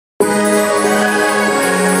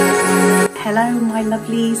Hello my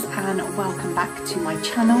lovelies and welcome back to my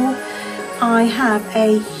channel. I have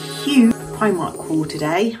a huge Primark haul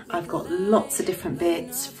today. I've got lots of different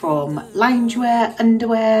bits from loungewear,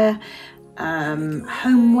 underwear,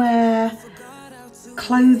 homeware,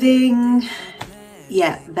 clothing.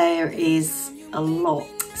 Yeah, there is a lot.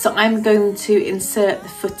 So I'm going to insert the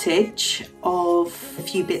footage of a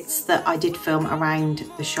few bits that I did film around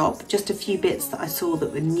the shop, just a few bits that I saw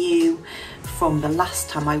that were new from the last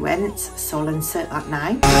time I went, so I'll insert that now.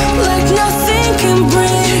 Like nothing can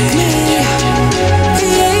break me.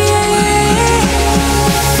 Yeah.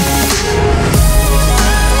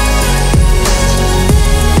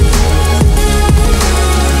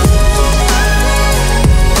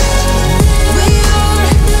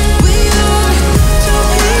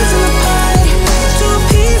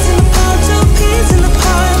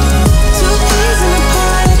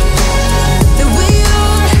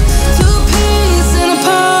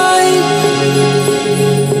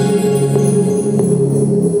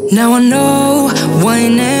 Now I know why it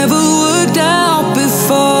never worked out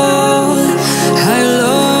before.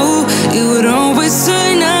 Hello, it would always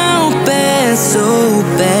turn out bad, so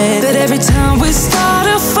bad. But every time we start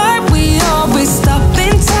a fight, we always stop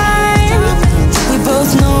in time. We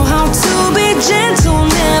both know how to be gentle,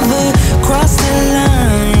 never cross the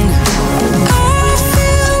line. I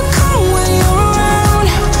feel calm when you're around,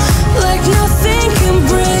 like nothing can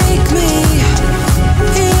break me.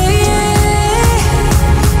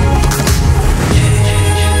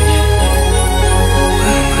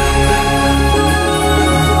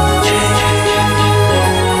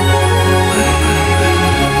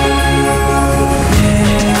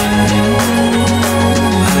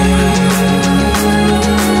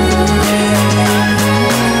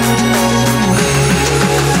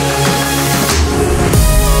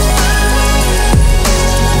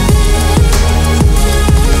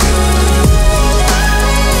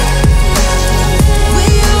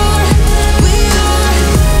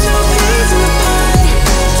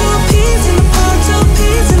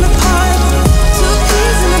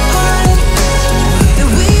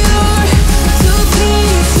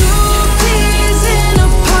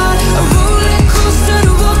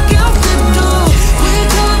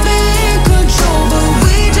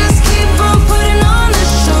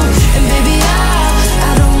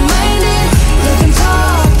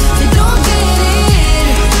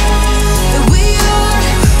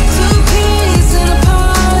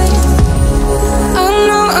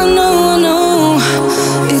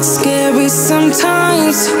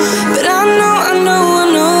 Sometimes, but I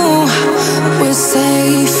know we're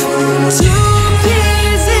safe. Two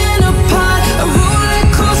peas in a pod, a roller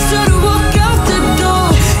coaster to walk out the door.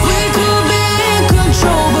 We could be in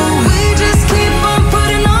control, but we just keep on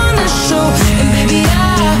putting on the show. And baby,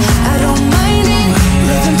 I don't mind it.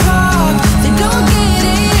 Living prop, they don't get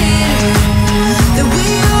it. That we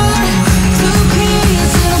are two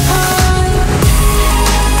peas in a pod.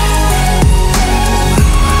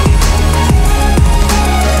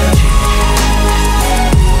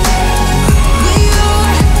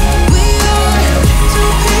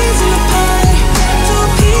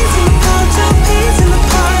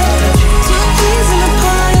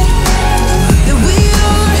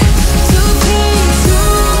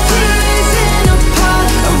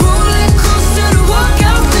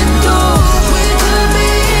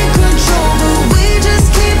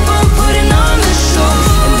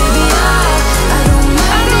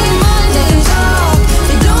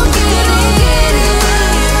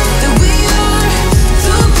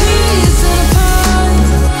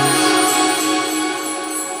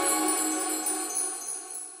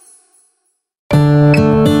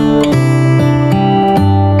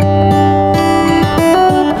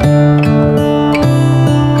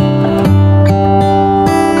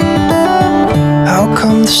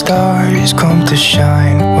 Stars come to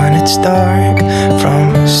shine when it's dark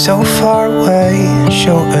from so far away,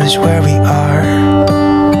 show us where we are.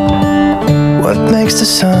 What makes the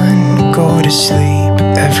sun go to sleep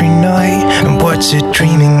every night, and what's it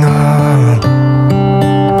dreaming of?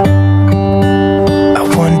 I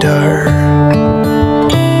wonder.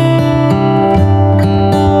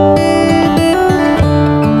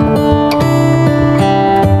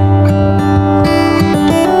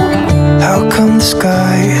 How come the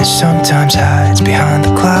sky sometimes hides behind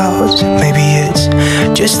the clouds? Maybe it's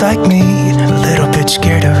just like me, a little bit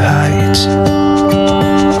scared of heights.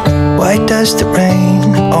 Why does the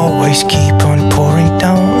rain always keep on pouring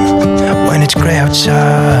down when it's gray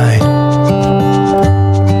outside?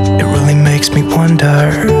 It really makes me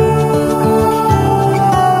wonder.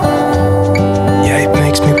 Yeah, it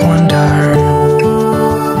makes me wonder.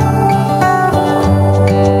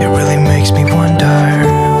 It really makes me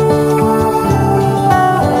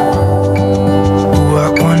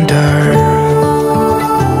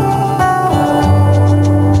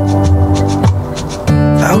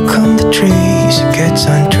trees gets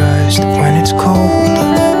undressed when it's cold.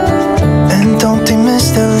 And don't they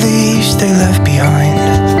miss the leaves they left behind?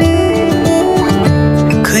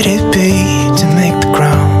 Could it be to make the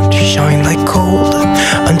ground shine like gold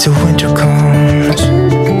until winter comes?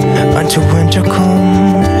 Until winter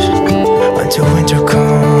comes, until winter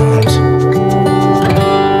comes.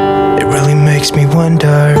 It really makes me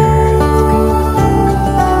wonder.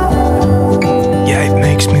 Yeah, it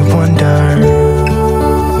makes me wonder.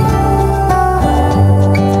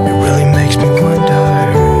 It really makes me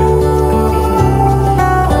wonder.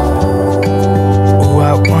 Oh,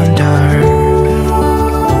 I wonder.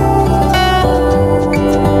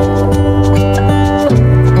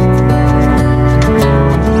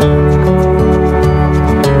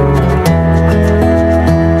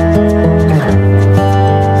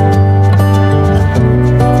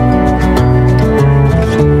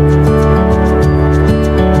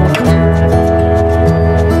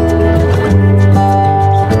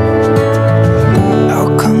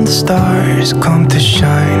 Stars come to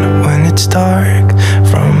shine when it's dark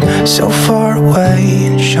from so far away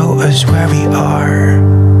and show us where we are.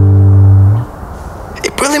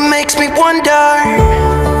 It really makes me wonder.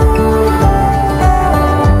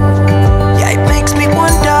 Yeah, it makes me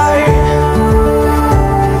wonder.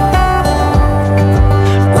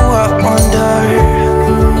 Oh, I wonder.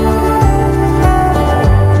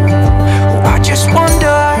 I just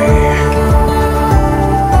wonder.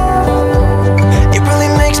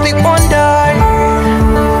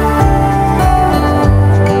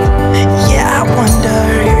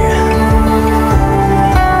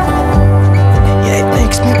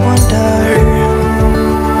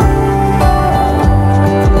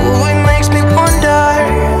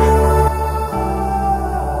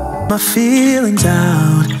 My feelings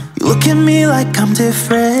out. You look at me like I'm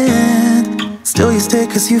different. Still you stay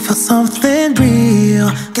cause you feel something real.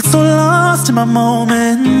 Get so lost in my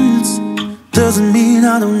moments. Doesn't mean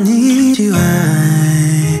I don't need you. I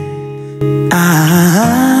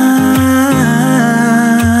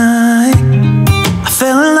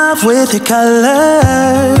fell in love with your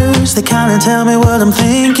colors. They kinda tell me what I'm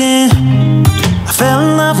thinking. I fell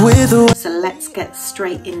in love with the... So let's get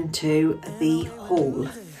straight into the haul.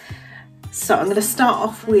 So I'm going to start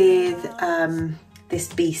off with this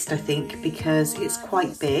beast, I think, because it's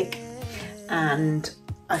quite big and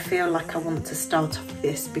I feel like I want to start off with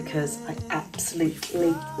this because I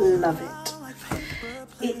absolutely love it.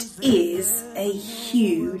 It is a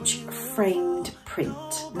huge framed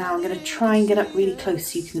print. Now I'm going to try and get up really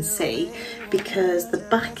close so you can see, because the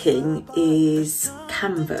backing is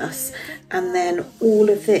canvas and then all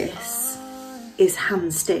of this is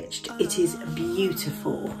hand stitched. It is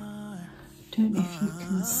beautiful. Don't know if you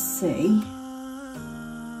can see.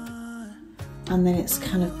 And then it's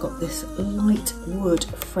kind of got this light wood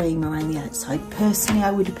frame around the outside. Personally,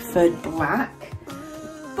 I would have preferred black,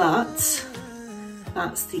 but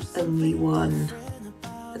that's the only one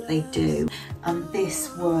that they do. And this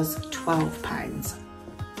was £12.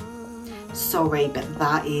 Sorry, but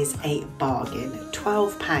that is a bargain.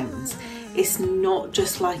 £12. It's not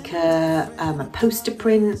just like a poster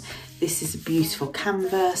print. This is a beautiful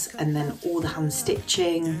canvas and then all the hand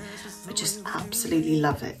stitching. I just absolutely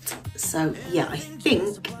love it. So yeah, I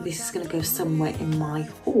think this is going to go somewhere in my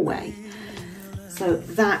hallway. So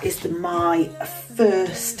that is my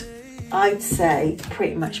first, I'd say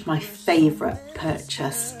pretty much my favourite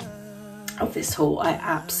purchase of this haul. I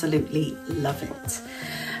absolutely love it.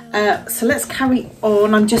 So let's carry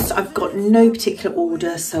on. I've got no particular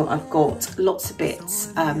order, so I've got lots of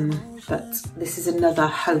bits, but this is another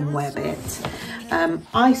homeware bit.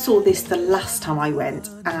 I saw this the last time I went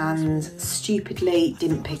and stupidly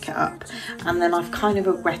didn't pick it up, and then I've kind of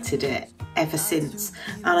regretted it ever since,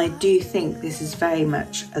 and I do think this is very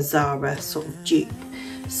much a Zara sort of dupe.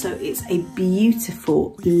 So it's a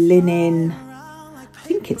beautiful linen, I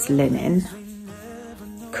think it's linen,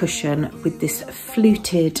 cushion with this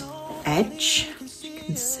fluted edge, as you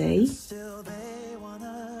can see.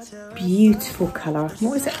 Beautiful colour.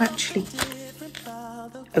 What is it actually?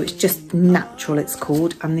 Oh, it's just natural, it's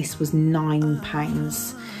called, and this was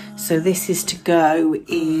 £9. So this is to go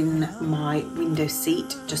in my window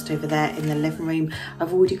seat just over there in the living room.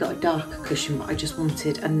 I've already got a darker cushion, but I just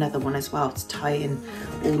wanted another one as well to tie in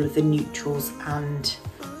all of the neutrals and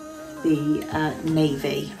the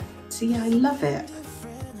navy. So yeah, I love it.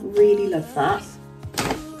 Really love that.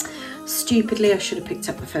 Stupidly, I should have picked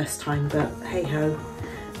up the first time, but hey ho.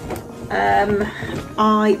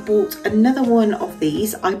 I bought another one of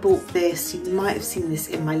these. I bought this, you might have seen this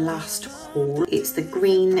in my last haul. It's the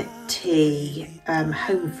green tea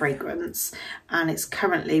home fragrance, and it's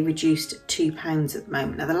currently reduced at £2 at the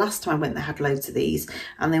moment. Now the last time I went they had loads of these,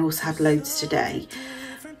 and they also had loads today.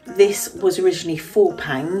 This was originally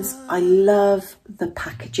 £4. I love the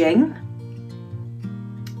packaging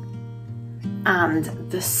and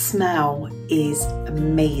the smell is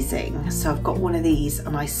amazing. So I've got one of these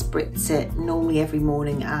and I spritz it normally every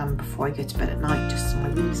morning and before I go to bed at night, just so my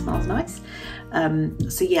room smells nice.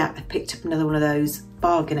 So yeah, I picked up another one of those,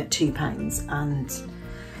 bargain at £2,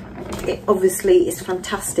 and it obviously is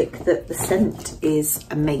fantastic that the scent is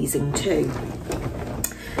amazing too.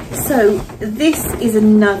 So this is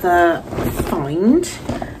another find.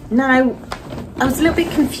 Now I was a little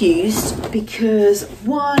bit confused because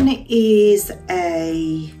one is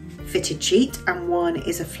a fitted sheet and one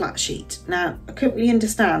is a flat sheet. Now I couldn't really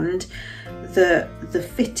understand that the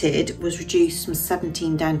fitted was reduced from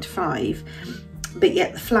 17 down to 5, but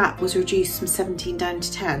yet the flat was reduced from 17 down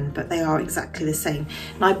to 10, but they are exactly the same.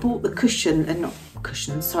 And I bought the cushion, and not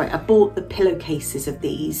cushions, sorry, I bought the pillowcases of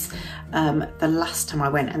these the last time I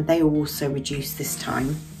went, and they were also reduced this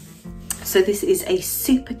time. So this is a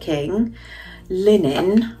Super King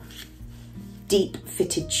linen deep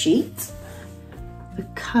fitted sheet. The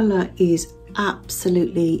colour is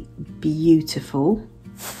absolutely beautiful,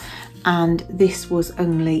 and this was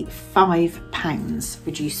only £5,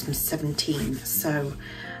 reduced from 17. So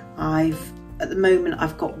at the moment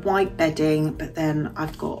I've got white bedding, but then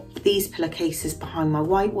I've got these pillowcases behind my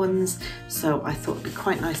white ones, so I thought it'd be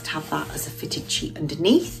quite nice to have that as a fitted sheet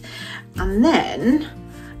underneath. And then,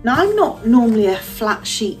 now I'm not normally a flat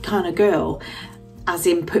sheet kind of girl, as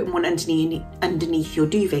in putting one underneath your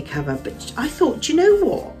duvet cover, but I thought, do you know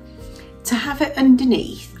what? To have it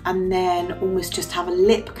underneath and then almost just have a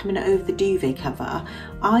lip coming over the duvet cover,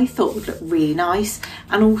 I thought would look really nice.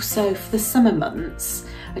 And also for the summer months,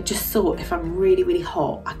 I just thought if I'm really, really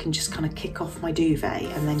hot, I can just kind of kick off my duvet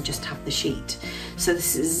and then just have the sheet. So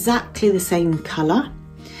this is exactly the same colour,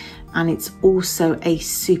 and it's also a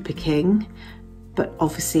Super King, but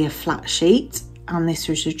obviously a flat sheet. And this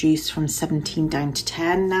was reduced from 17 down to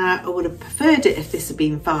 10. Now I would have preferred it if this had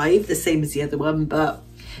been 5, the same as the other one, but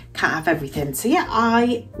can't have everything. So yeah,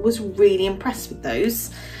 I was really impressed with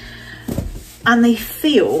those, and they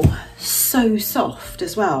feel so soft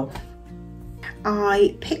as well.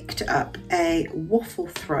 I picked up a waffle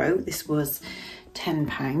throw. This was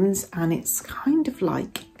 £10, and it's kind of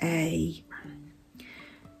like a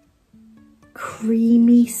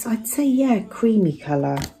creamy, I'd say, yeah, creamy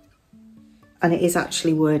colour. And it is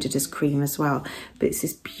actually worded as cream as well, but it's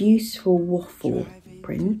this beautiful waffle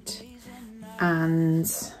print. And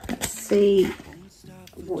let's see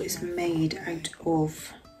what it's made out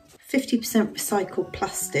of. 50% recycled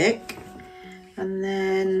plastic and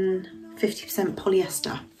then 50%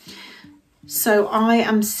 polyester. So I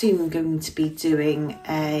am soon going to be doing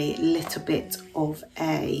a little bit of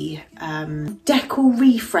a decor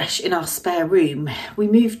refresh in our spare room. We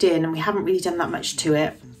moved in and we haven't really done that much to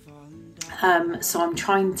it. So I'm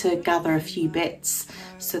trying to gather a few bits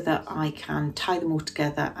so that I can tie them all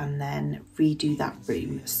together and then redo that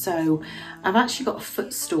room. So I've actually got a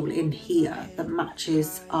footstool in here that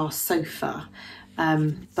matches our sofa,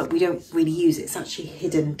 but we don't really use it. It's actually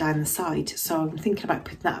hidden down the side. So I'm thinking about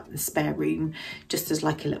putting that in the spare room just as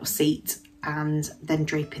like a little seat, and then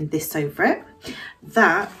draping this over it.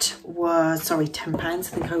 That was, sorry, £10. I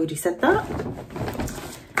think I already said that.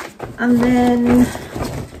 And then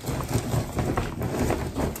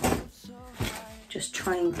just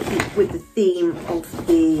try and keep with the theme of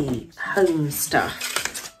the home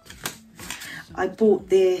stuff. I bought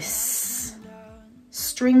this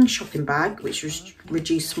string shopping bag, which was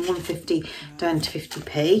reduced from 150 down to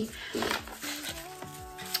 50p.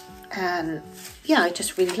 And yeah, I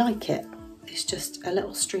just really like it. It's just a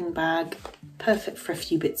little string bag, perfect for a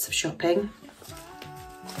few bits of shopping.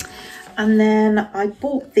 And then I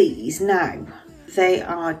bought these. Now, they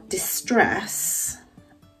are Distress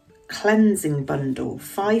cleansing bundle,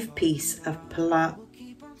 5-piece of Palo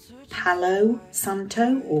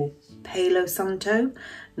Santo or Palo Santo,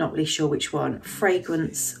 not really sure which one,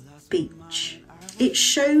 fragrance beach. It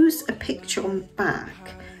shows a picture on the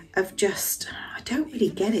back of just, I don't really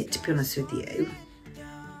get it, to be honest with you.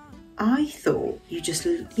 I thought you just,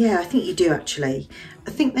 yeah, I think you do actually.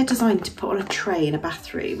 I think they're designed to put on a tray in a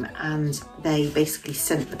bathroom, and they basically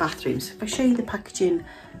scent the bathroom. So if I show you the packaging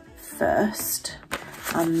first,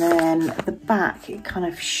 and then the back, it kind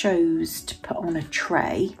of shows to put on a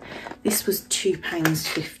tray. This was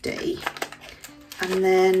 £2.50. And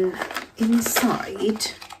then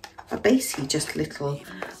inside are basically just little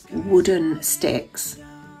wooden sticks,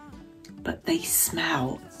 but they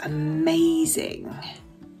smell amazing.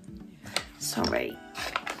 Sorry,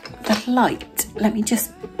 the light, let me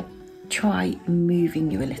just try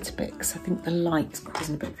moving you a little bit because I think the light's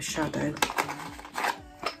causing a bit of a shadow.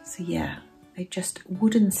 So yeah, they're just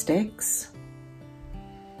wooden sticks,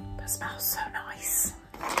 but smells so nice.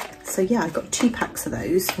 So yeah, I got 2 packs of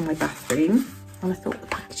those for my bathroom, and I thought the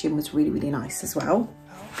packaging was really, really nice as well.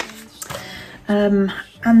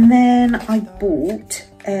 And then I bought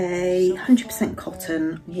a 100%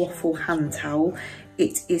 cotton waffle hand towel.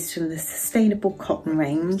 It is from the Sustainable Cotton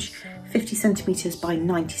range, 50 centimetres by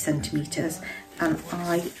 90 centimetres, and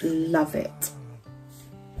I love it.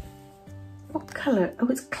 What colour? Oh,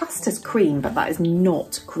 it's classed as cream, but that is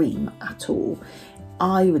not cream at all.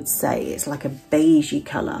 I would say it's like a beigey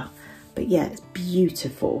colour, but yeah, it's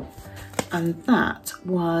beautiful. And that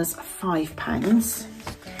was £5,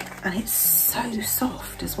 and it's so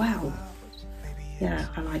soft as well. Yeah,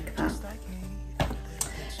 I like that.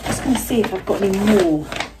 Just going to see if I've got any more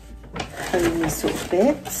homey sort of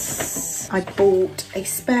bits. I bought a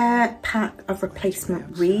spare pack of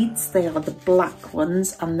replacement reeds. They are the black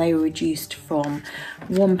ones, and they were reduced from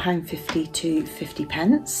 £1.50 to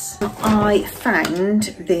 50p. I found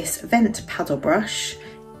this vent paddle brush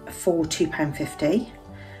for £2.50,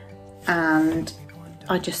 and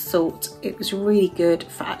I just thought it was really good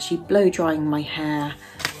for actually blow drying my hair,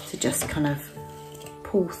 to just kind of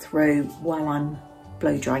pull through while I'm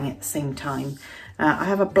blow drying at the same time. I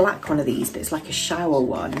have a black one of these, but it's like a shower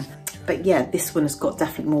one. But yeah, this one has got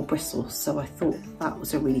definitely more bristles, so I thought that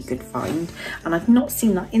was a really good find. And I've not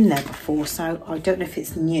seen that in there before, so I don't know if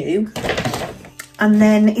it's new. And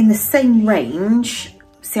then in the same range,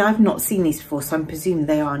 see, I've not seen these before, so I'm presuming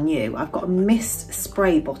they are new. I've got a mist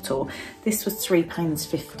spray bottle. This was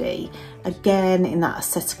 £3.50. Again, in that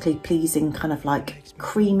aesthetically pleasing kind of like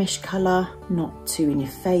creamish colour, not too in your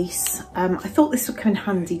face. I thought this would come in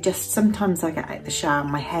handy. Just sometimes I get out of the shower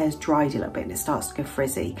and my hair's dried a little bit and it starts to go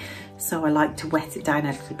frizzy. So I like to wet it down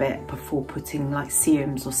a little bit before putting like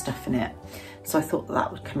serums or stuff in it. So I thought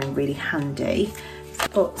that would come in really handy.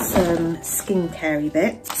 Got some skincare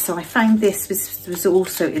bits. So I found this was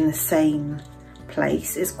also in the same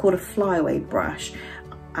place. It's called a flyaway brush.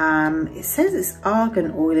 It says it's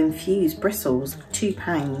argan oil infused bristles,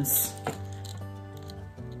 £2.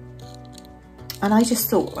 And I just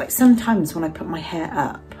thought, like, sometimes when I put my hair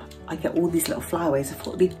up, I get all these little flyaways. I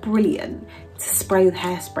thought it'd be brilliant to spray with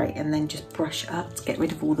hairspray and then just brush it up to get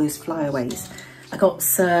rid of all those flyaways. I got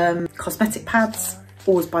some cosmetic pads.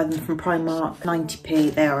 Always buy them from Primark,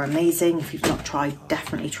 90p. They are amazing. If you've not tried,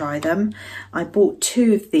 definitely try them. I bought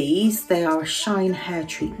 2 of these. They are a shine hair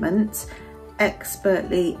treatment,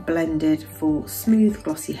 expertly blended for smooth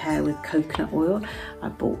glossy hair with coconut oil. I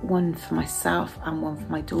bought one for myself and one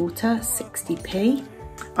for my daughter, 60p.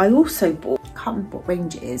 I also bought, I can't remember what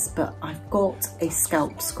range it is, but I've got a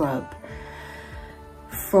scalp scrub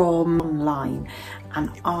from online and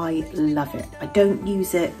I love it. I don't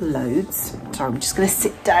use it loads. Sorry, I'm just gonna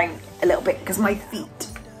sit down a little bit because my feet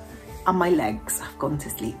and my legs have gone to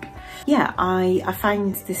sleep. Yeah, I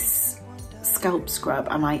found this scalp scrub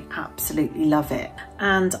and I absolutely love it.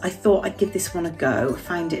 And I thought I'd give this one a go. I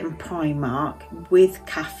found it in Primark with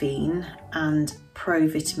caffeine and pro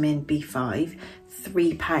vitamin B5,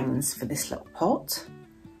 £3 for this little pot.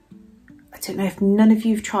 I don't know if none of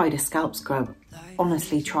you have tried a scalp scrub.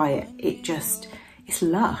 Honestly, try it. It's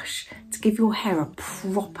lush. To give your hair a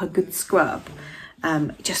proper good scrub,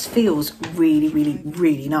 it just feels really, really,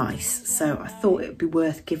 really nice. So I thought it would be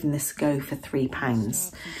worth giving this a go for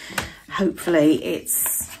 £3. Hopefully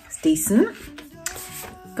it's decent.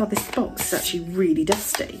 God, this box is actually really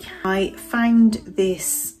dusty. I found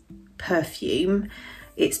this perfume.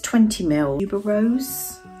 It's 20ml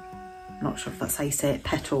tuberose. Not sure if that's how you say it.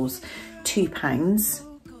 Petals, £2.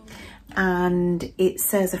 And it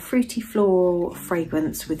says a fruity floral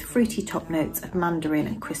fragrance with fruity top notes of mandarin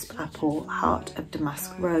and crisp apple, heart of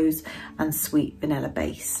damask rose and sweet vanilla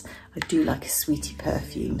base. I do like a sweetie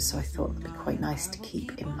perfume, so I thought it'd be quite nice to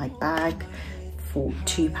keep in my bag for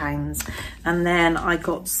 £2. And then I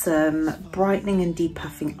got some brightening and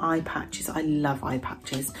depuffing eye patches. I love eye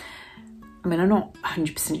patches. I mean, I'm not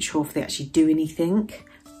 100% sure if they actually do anything,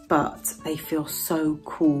 but they feel so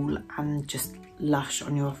cool and just lush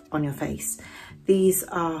on your face. These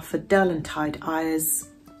are for dull and tired eyes.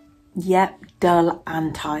 Yep, dull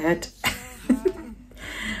and tired.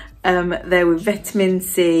 They're with vitamin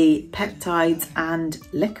C, peptides and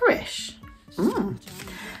licorice.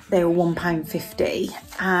 They were £1.50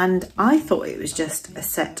 and I thought it was just a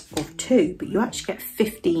set of 2, but you actually get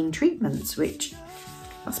 15 treatments, which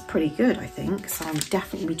that's pretty good, I think. So I'm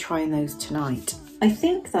definitely be trying those tonight. I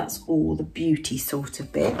think that's all the beauty sort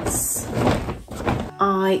of bits.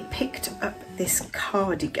 I picked up this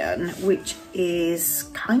cardigan, which is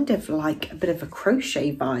kind of like a bit of a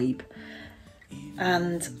crochet vibe,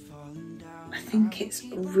 and I think it's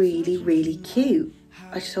really, really cute.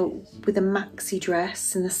 I thought with a maxi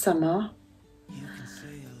dress in the summer.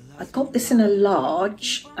 I got this in a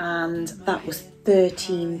large and that was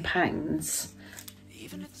 £13.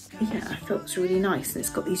 Yeah, I thought it was really nice, and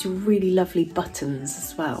it's got these really lovely buttons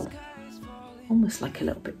as well, almost like a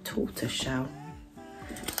little bit tortoiseshell.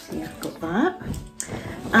 So yeah, I've got that.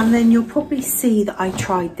 And then you'll probably see that I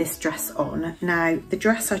tried this dress on. Now, the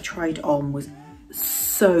dress I tried on was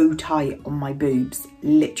so tight on my boobs.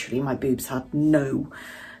 Literally, my boobs had no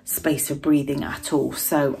space of breathing at all.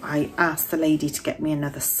 So I asked the lady to get me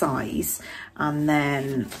another size, and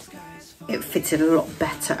then it fitted a lot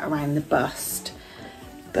better around the bust.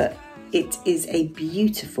 But it is a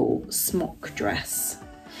beautiful smock dress.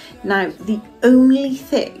 Now, the only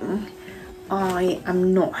thing I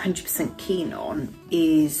am not 100% keen on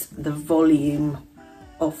is the volume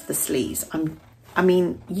of the sleeves. I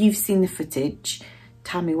mean, you've seen the footage.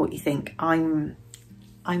 Tell me what you think. I'm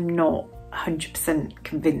not 100%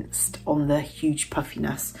 convinced on the huge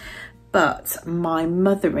puffiness, but my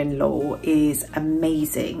mother-in-law is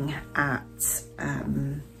amazing at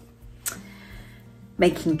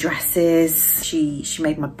making dresses. She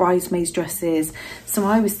made my bridesmaids dresses, so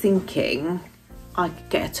I was thinking I could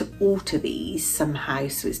get her to alter these somehow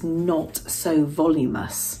so it's not so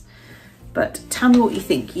voluminous. But tell me what you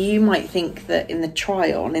think. You might think that in the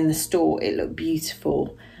try on in the store it looked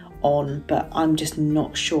beautiful on, but I'm just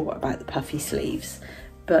not sure about the puffy sleeves.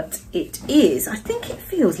 But it is, I think it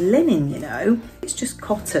feels linen, you know. It's just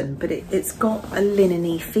cotton, but it's got a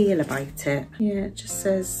linen-y feel about it. Yeah, it just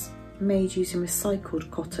says made using recycled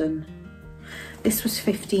cotton. This was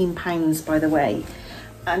 £15, by the way.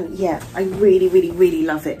 And yeah, I really, really, really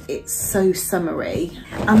love it. It's so summery.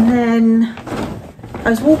 And then I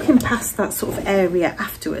was walking past that sort of area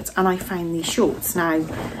afterwards and I found these shorts. Now,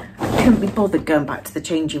 I couldn't be bothered going back to the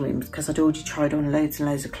changing rooms because I'd already tried on loads and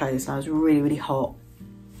loads of clothes and I was really, really hot.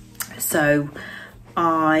 So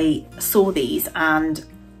I saw these, and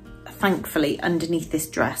thankfully underneath this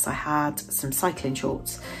dress I had some cycling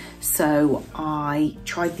shorts. So I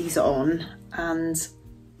tried these on, and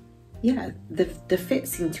yeah, the fit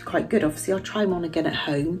seemed quite good. Obviously I'll try them on again at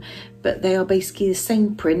home, but they are basically the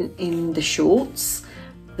same print in the shorts.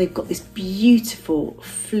 They've got this beautiful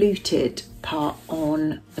fluted part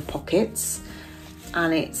on the pockets,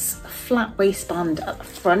 and it's a flat waistband at the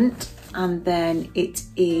front, and then it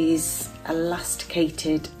is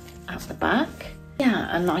elasticated at the back.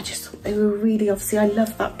 Yeah, and I just thought they were really, obviously I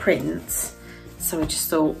love that print, so I just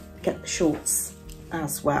thought get the shorts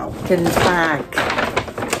as well. And bag.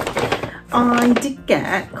 I did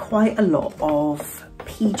get quite a lot of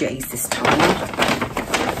PJs this time.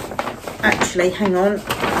 Actually, hang on,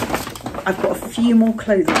 I've got a few more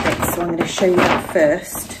clothing bits, so I'm going to show you that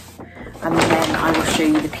first, and then I will show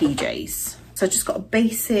you the PJs. So I just got a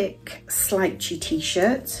basic slouchy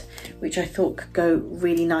t-shirt, which I thought could go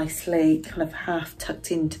really nicely, kind of half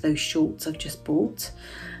tucked into those shorts I've just bought.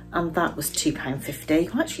 And that was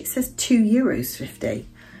 £2.50. Well, actually it says €2.50.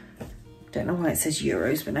 Don't know why it says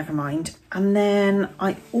euros, but never mind. And then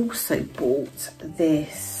I also bought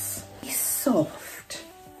this soft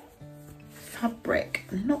fabric.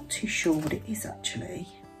 I'm not too sure what it is actually.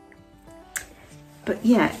 But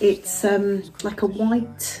yeah, it's like a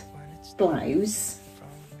white blouse.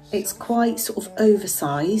 It's quite sort of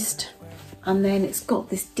oversized, and then it's got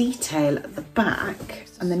this detail at the back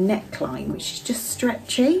and the neckline, which is just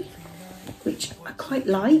stretchy, which I quite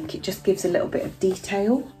like. It just gives a little bit of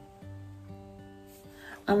detail.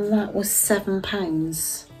 And that was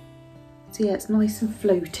 £7. So yeah, it's nice and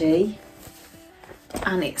floaty,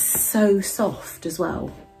 and it's so soft as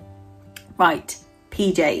well. Right,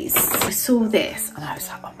 PJs. I saw this and I was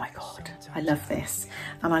like, oh my God, I love this.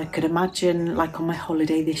 And I could imagine, like on my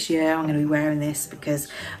holiday this year, I'm going to be wearing this, because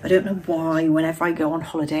I don't know why, whenever I go on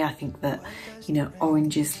holiday, I think that, you know,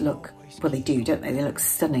 oranges look, well, they do, don't they? They look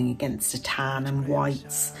stunning against a tan and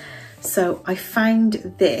whites. So I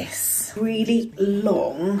found this really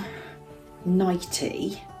long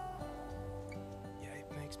nightie,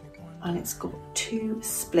 and it's got two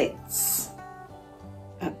splits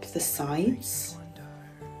up the sides.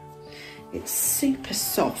 It's super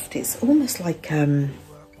soft. It's almost like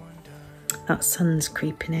that sun's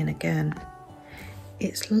creeping in again.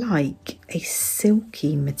 It's like a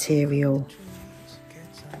silky material.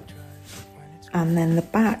 And then the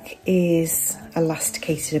back is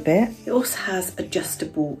elasticated a bit. It also has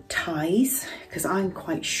adjustable ties because I'm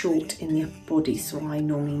quite short in the upper body, so I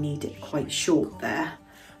normally need it quite short there.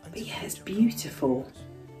 But yeah, it's beautiful.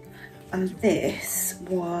 And this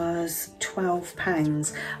was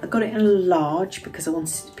 £12. I got it in a large because I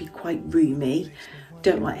wanted it to be quite roomy.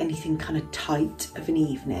 Don't like anything kind of tight of an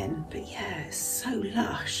evening, but yeah, it's so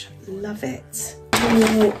lush. Love it.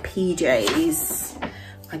 More PJs.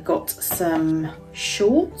 I got some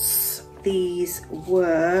shorts. These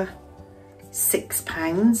were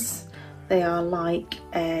 £6. They are like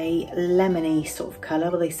a lemony sort of colour,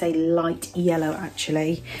 well, they say light yellow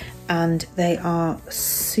actually, and they are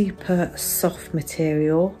super soft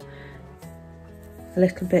material, a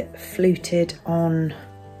little bit fluted on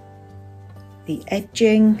the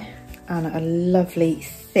edging, and a lovely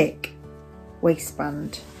thick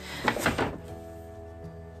waistband.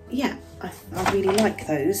 Yeah, I really like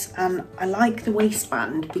those, and I like the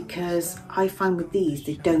waistband because I find with these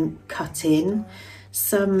they don't cut in.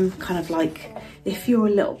 Some kind of like, if you're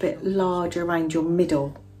a little bit larger around your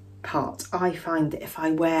middle part, I find that if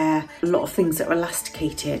I wear a lot of things that are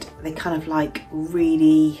elasticated, they kind of like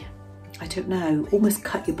really, I don't know, almost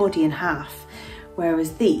cut your body in half.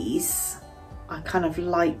 Whereas these, I kind of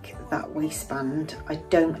like that waistband. I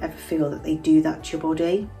don't ever feel that they do that to your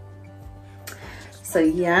body. So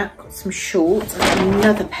yeah, got some shorts, and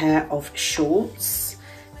another pair of shorts.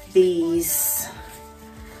 These,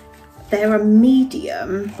 they're a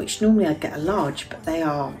medium, which normally I'd get a large, but they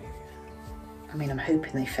are, I mean, I'm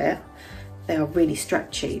hoping they fit. They are really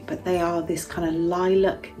stretchy, but they are this kind of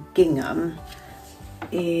lilac gingham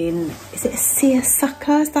in, is it a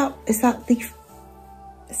seersucker? Is that,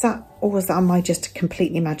 or was that, am I just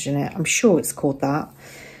completely imagining it? I'm sure it's called that.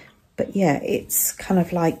 But yeah, it's kind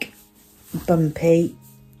of like bumpy.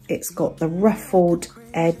 It's got the ruffled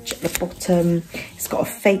edge at the bottom. It's got a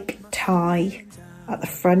fake tie at the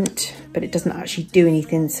front, but it doesn't actually do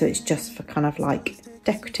anything, so it's just for kind of like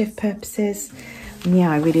decorative purposes. And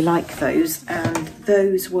yeah, I really like those, and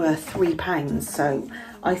those were £3, so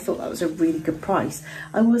I thought that was a really good price.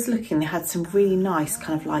 I was looking, they had some really nice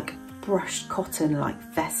kind of like brushed cotton like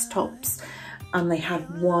vest tops, and they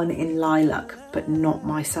had one in lilac, but not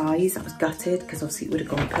my size. I was gutted because obviously it would have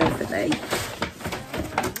gone perfectly.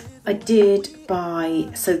 I did buy,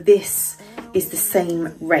 so this is the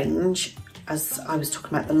same range as I was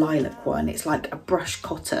talking about the lilac one. It's like a brushed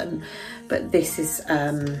cotton, but this is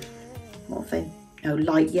what thing? No,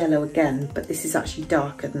 light yellow again, but this is actually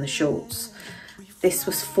darker than the shorts. This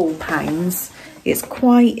was £4. It's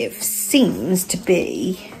quite, it seems to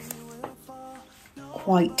be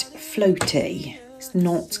quite floaty. It's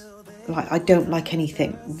not like, I don't like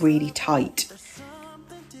anything really tight,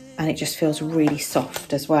 and it just feels really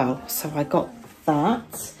soft as well. So I got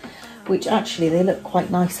that, which actually they look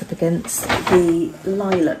quite nice up against the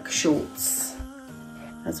lilac shorts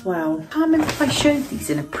as well. I can't remember if I showed these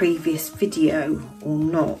in a previous video or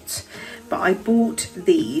not, but I bought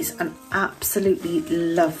these and absolutely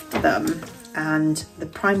loved them. And the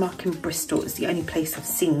Primark in Bristol is the only place I've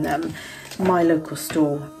seen them. My local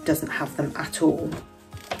store doesn't have them at all.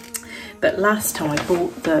 But last time I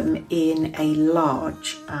bought them in a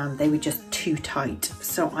large and they were just too tight.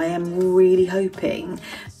 So I am really hoping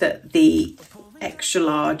that the extra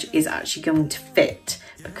large is actually going to fit,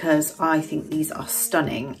 because I think these are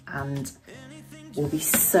stunning and will be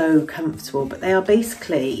so comfortable. But they are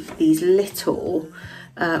basically these little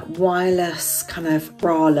wireless kind of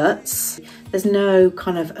bralettes. There's no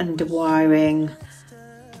kind of underwiring.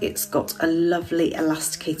 It's got a lovely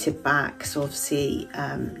elasticated back, so obviously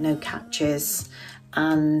no catches,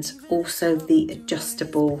 and also the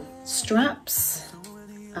adjustable straps.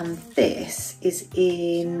 And this is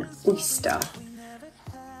in Oyster.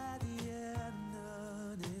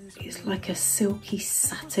 It's like a silky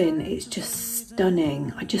satin. It's just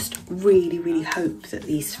stunning. I just really, really hope that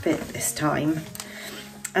these fit this time.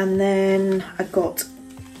 And then I got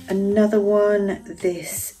another one.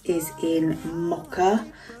 This is in Mocha.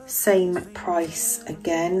 Same price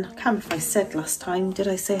again. I can't remember if I said last time. Did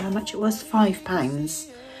I say how much it was?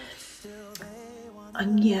 £5.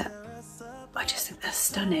 And yeah, I just think they're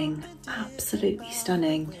stunning. Absolutely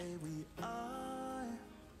stunning.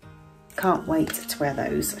 Can't wait to wear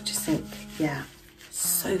those. I just think, yeah,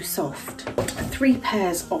 so soft. 3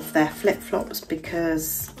 pairs of their flip-flops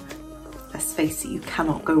because, let's face it, you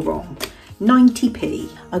cannot go wrong. 90p.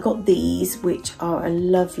 I got these, which are a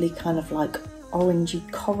lovely kind of like orangey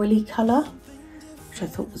corally colour, which I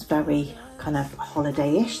thought was very kind of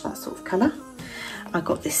holiday-ish, that sort of colour. I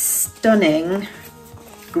got this stunning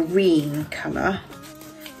green colour,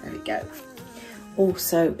 there we go,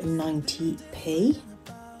 also 90p,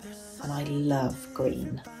 and I love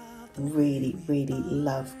green. Really, really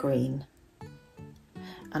love green.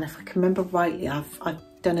 And if I can remember rightly, I've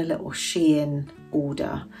done a little Shein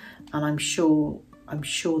order, and I'm sure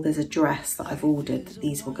there's a dress that I've ordered that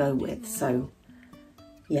these will go with. So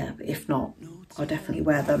yeah, but if not, I'll definitely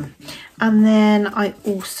wear them. And then I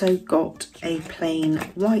also got a plain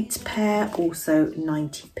white pair, also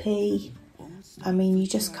 90p. I mean, you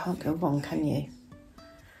just can't go wrong, can you?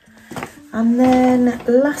 And then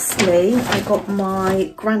lastly, I got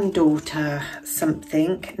my granddaughter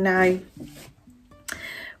something. Now,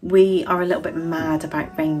 we are a little bit mad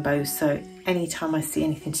about rainbows, so anytime I see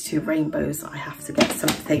anything to do with rainbows, I have to get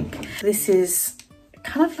something. This is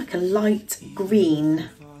kind of like a light green,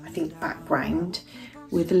 I think, background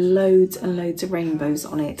with loads and loads of rainbows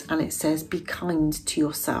on it, and it says "Be kind to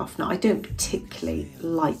yourself." Now, I don't particularly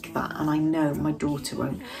like that, and I know my daughter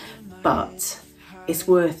won't, but it's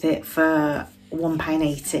worth it for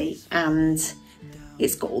 £1.80, and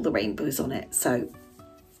it's got all the rainbows on it, so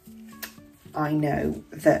I know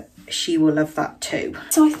that she will love that too.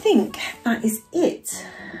 So I think that is it.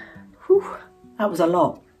 Whew, that was a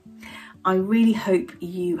lot. I really hope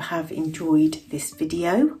you have enjoyed this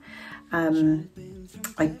video.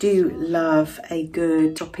 I do love a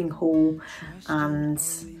good shopping haul, and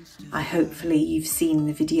hopefully you've seen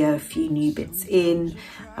the video, a few new bits in.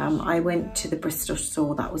 I went to the Bristol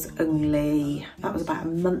store, that was about a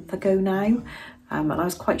month ago now. And I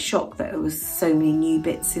was quite shocked that there was so many new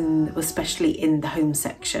bits in, especially in the home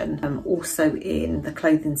section, also in the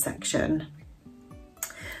clothing section.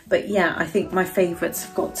 But yeah, I think my favourites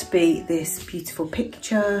have got to be this beautiful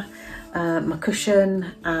picture, my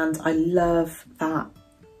cushion, and I love that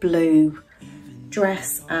blue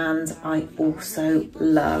dress, and I also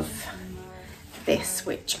love this,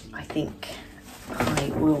 which I think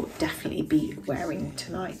I will definitely be wearing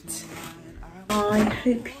tonight. I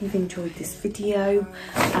hope you've enjoyed this video.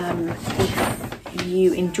 If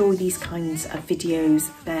you enjoy these kinds of videos,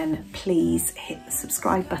 then please hit the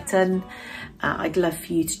subscribe button. I'd love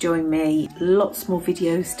for you to join me. Lots more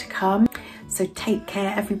videos to come. So take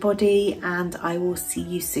care, everybody, and I will see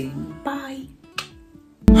you soon. Bye.